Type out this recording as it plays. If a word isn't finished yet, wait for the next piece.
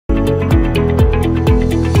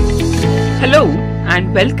Hello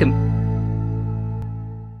and welcome.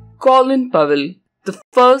 Colin Powell, the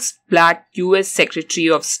first Black US Secretary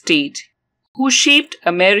of State, who shaped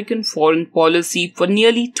American foreign policy for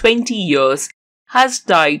nearly 20 years, has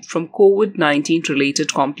died from COVID-19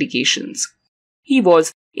 related complications. He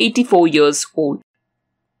was 84 years old.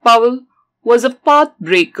 Powell was a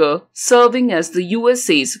pathbreaker, serving as the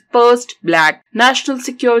USA's first Black National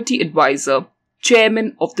Security Advisor,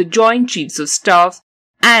 Chairman of the Joint Chiefs of Staff,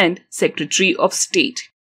 and Secretary of State.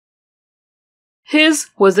 His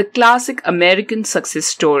was a classic American success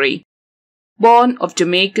story. Born of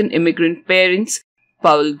Jamaican immigrant parents,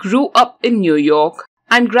 Powell grew up in New York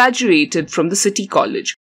and graduated from the City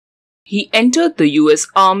College. He entered the US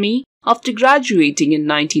Army after graduating in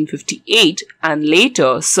 1958 and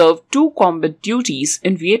later served 2 combat duties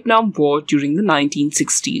in Vietnam War during the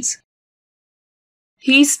 1960s.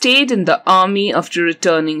 He stayed in the Army after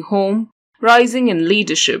returning home, rising in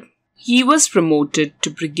leadership. He was promoted to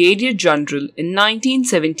Brigadier General in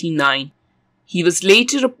 1979. He was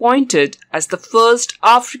later appointed as the first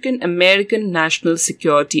African American National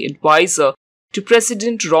Security Advisor to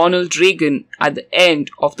President Ronald Reagan at the end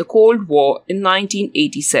of the Cold War in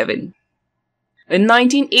 1987. In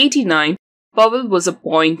 1989, Powell was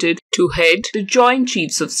appointed to head the Joint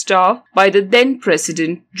Chiefs of Staff by the then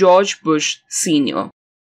President George Bush Sr.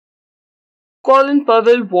 Colin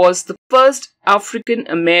Powell was the first African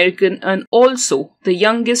American and also the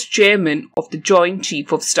youngest chairman of the Joint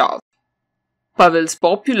Chiefs of Staff. Powell's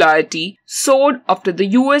popularity soared after the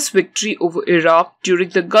US victory over Iraq during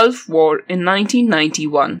the Gulf War in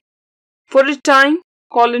 1991. For a time,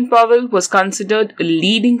 Colin Powell was considered a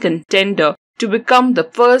leading contender to become the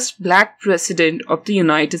first Black president of the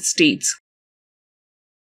United States.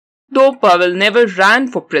 Though Powell never ran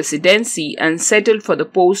for presidency and settled for the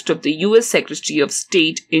post of the US Secretary of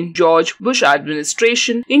State in George Bush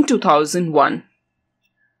administration in 2001.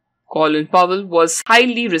 Colin Powell was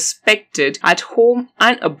highly respected at home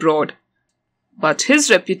and abroad, but his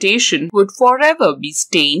reputation would forever be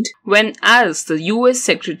stained when, as the US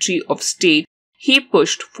Secretary of State, he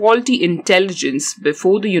pushed faulty intelligence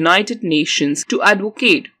before the United Nations to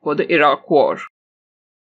advocate for the Iraq War.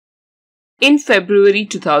 In February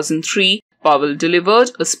 2003, Powell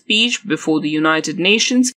delivered a speech before the United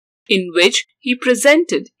Nations in which he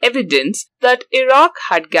presented evidence that Iraq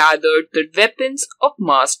had gathered the weapons of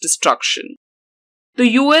mass destruction. The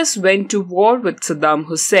US went to war with Saddam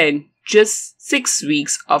Hussein just 6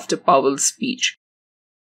 weeks after Powell's speech.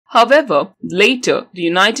 However, later the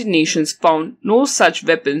United Nations found no such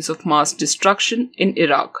weapons of mass destruction in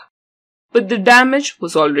Iraq. But the damage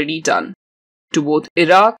was already done to both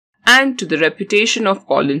Iraq and to the reputation of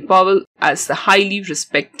Colin Powell as the highly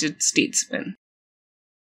respected statesman.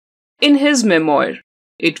 In his memoir,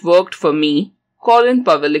 It Worked for Me, Colin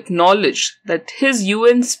Powell acknowledged that his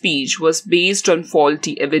UN speech was based on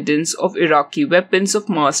faulty evidence of Iraqi weapons of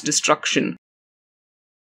mass destruction.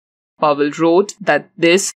 Powell wrote that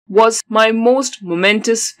this was my most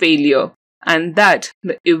momentous failure and that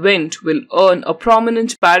the event will earn a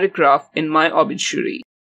prominent paragraph in my obituary.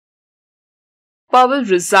 Powell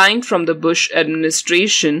resigned from the Bush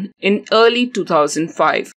administration in early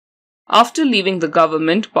 2005. After leaving the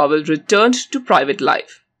government, Powell returned to private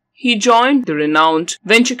life. He joined the renowned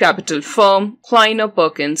venture capital firm Kleiner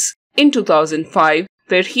Perkins in 2005,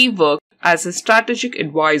 where he worked as a strategic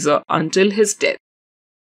advisor until his death.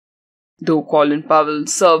 Though Colin Powell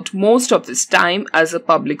served most of his time as a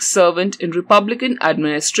public servant in Republican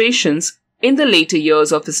administrations, in the later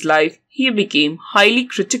years of his life, he became highly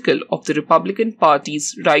critical of the Republican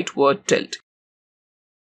Party's rightward tilt.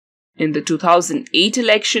 In the 2008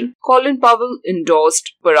 election, Colin Powell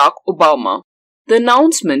endorsed Barack Obama. The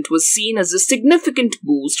announcement was seen as a significant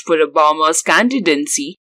boost for Obama's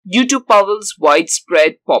candidacy due to Powell's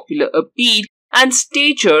widespread popular appeal and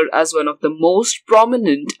stature as one of the most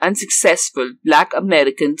prominent and successful Black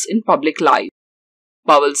Americans in public life.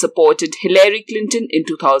 Powell supported Hillary Clinton in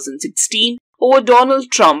 2016 over Donald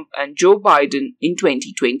Trump and Joe Biden in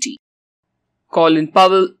 2020. Colin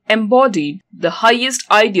Powell embodied the highest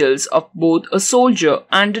ideals of both a soldier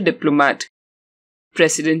and a diplomat.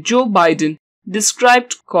 President Joe Biden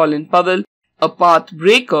described Colin Powell a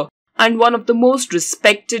pathbreaker and one of the most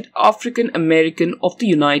respected African American of the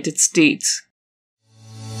United States.